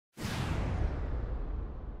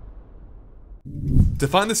To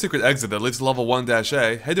find the secret exit that leads to level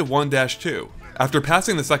 1-A, head to 1-2. After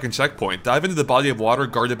passing the second checkpoint, dive into the body of water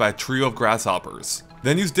guarded by a trio of grasshoppers.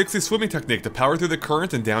 Then use Dixie's swimming technique to power through the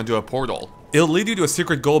current and down to a portal. It'll lead you to a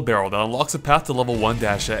secret gold barrel that unlocks a path to level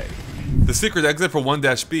 1-A. The secret exit for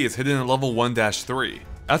 1-B is hidden in level 1-3.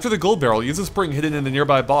 After the gold barrel, use a spring hidden in the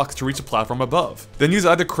nearby box to reach a platform above. Then use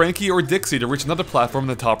either Cranky or Dixie to reach another platform in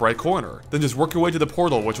the top right corner. Then just work your way to the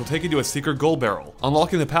portal, which will take you to a secret gold barrel,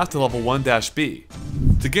 unlocking the path to level 1-B.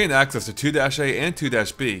 To gain access to 2-A and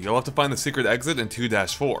 2-B, you'll have to find the secret exit in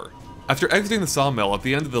 2-4. After exiting the sawmill at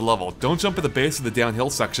the end of the level, don't jump at the base of the downhill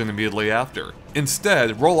section immediately after.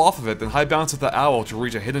 Instead, roll off of it, then high bounce with the owl to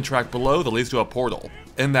reach a hidden track below that leads to a portal.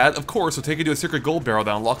 And that, of course, will take you to a secret gold barrel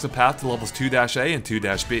that unlocks a path to levels 2-A and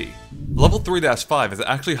 2-B. Level 3-5 is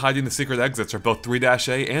actually hiding the secret exits for both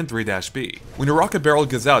 3-A and 3-B. When your rocket barrel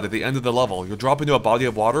gives out at the end of the level, you'll drop into a body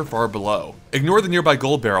of water far below. Ignore the nearby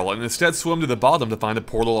gold barrel and instead swim to the bottom to find a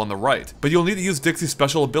portal on the right, but you'll need to use Dixie's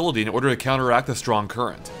special ability in order to counteract the strong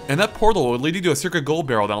current. And that portal will lead you to a secret gold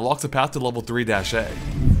barrel that unlocks a path to level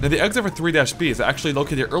 3-A. Now the exit for 3-B is actually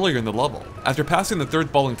located earlier in the level. After passing the third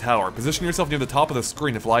falling tower, position yourself near the top of the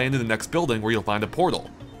screen to fly into the next building where you'll find a portal.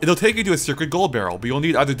 It'll take you to a secret gold barrel, but you'll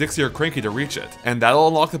need either Dixie or Cranky to reach it, and that'll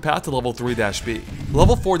unlock the path to level 3-B.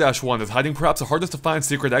 Level 4-1 is hiding perhaps the hardest to find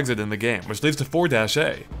secret exit in the game, which leads to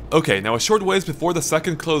 4-A. Okay, now a short ways before the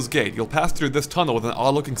second closed gate, you'll pass through this tunnel with an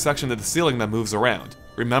odd looking section of the ceiling that moves around.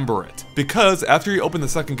 Remember it. Because after you open the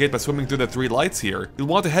second gate by swimming through the 3 lights here, you'll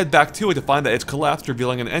want to head back to it to find that it's collapsed,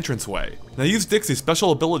 revealing an entranceway. Now use Dixie's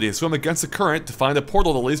special ability to swim against the current to find a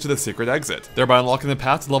portal that leads to the secret exit, thereby unlocking the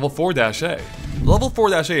path to level 4-A. Level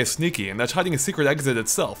 4-A is sneaky, and that's hiding a secret exit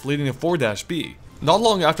itself, leading to 4-B. Not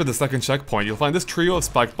long after the second checkpoint, you'll find this trio of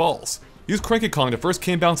spiked balls. Use Cranky Kong to first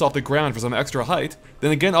cane bounce off the ground for some extra height,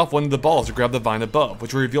 then again off one of the balls to grab the vine above,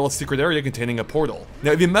 which will reveal a secret area containing a portal.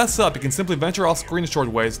 Now if you mess up, you can simply venture off screen a short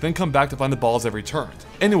ways, then come back to find the balls every turn.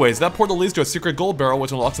 Anyways, that portal leads to a secret gold barrel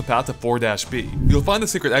which unlocks a path to 4-B. You'll find the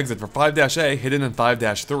secret exit for 5-A hidden in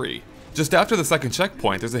 5-3. Just after the second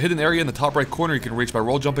checkpoint, there's a hidden area in the top right corner you can reach by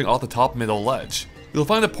roll jumping off the top middle ledge. You'll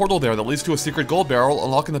find a portal there that leads to a secret gold barrel,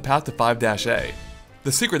 unlocking the path to 5-A.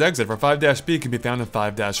 The secret exit for 5-B can be found in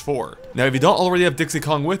 5-4. Now if you don't already have Dixie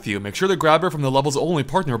Kong with you, make sure to grab her from the level's only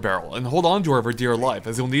partner barrel, and hold on to her for dear life,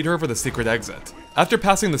 as you'll need her for the secret exit. After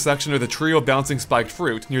passing the section of the trio of bouncing spiked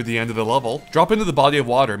fruit near the end of the level, drop into the body of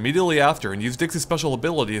water immediately after and use Dixie's special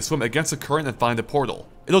ability to swim against the current and find a portal.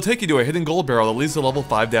 It'll take you to a hidden gold barrel that leads to level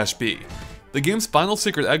 5-B. The game's final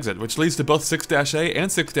secret exit, which leads to both 6-A and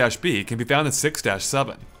 6-B, can be found in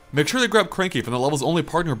 6-7. Make sure to grab Cranky from the level's only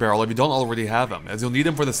partner barrel if you don't already have him, as you'll need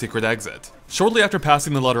him for the secret exit. Shortly after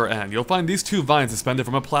passing the letter N, you'll find these 2 vines suspended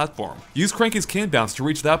from a platform. Use Cranky's cane bounce to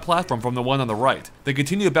reach that platform from the one on the right, then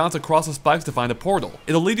continue to bounce across the spikes to find a portal.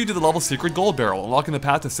 It'll lead you to the level's secret gold barrel, unlocking the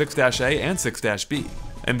path to 6-A and 6-B.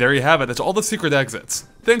 And there you have it, that's all the secret exits.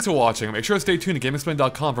 Thanks for watching, and make sure to stay tuned to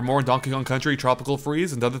GameXplain.com for more on Donkey Kong Country, Tropical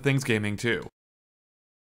Freeze, and other things gaming too.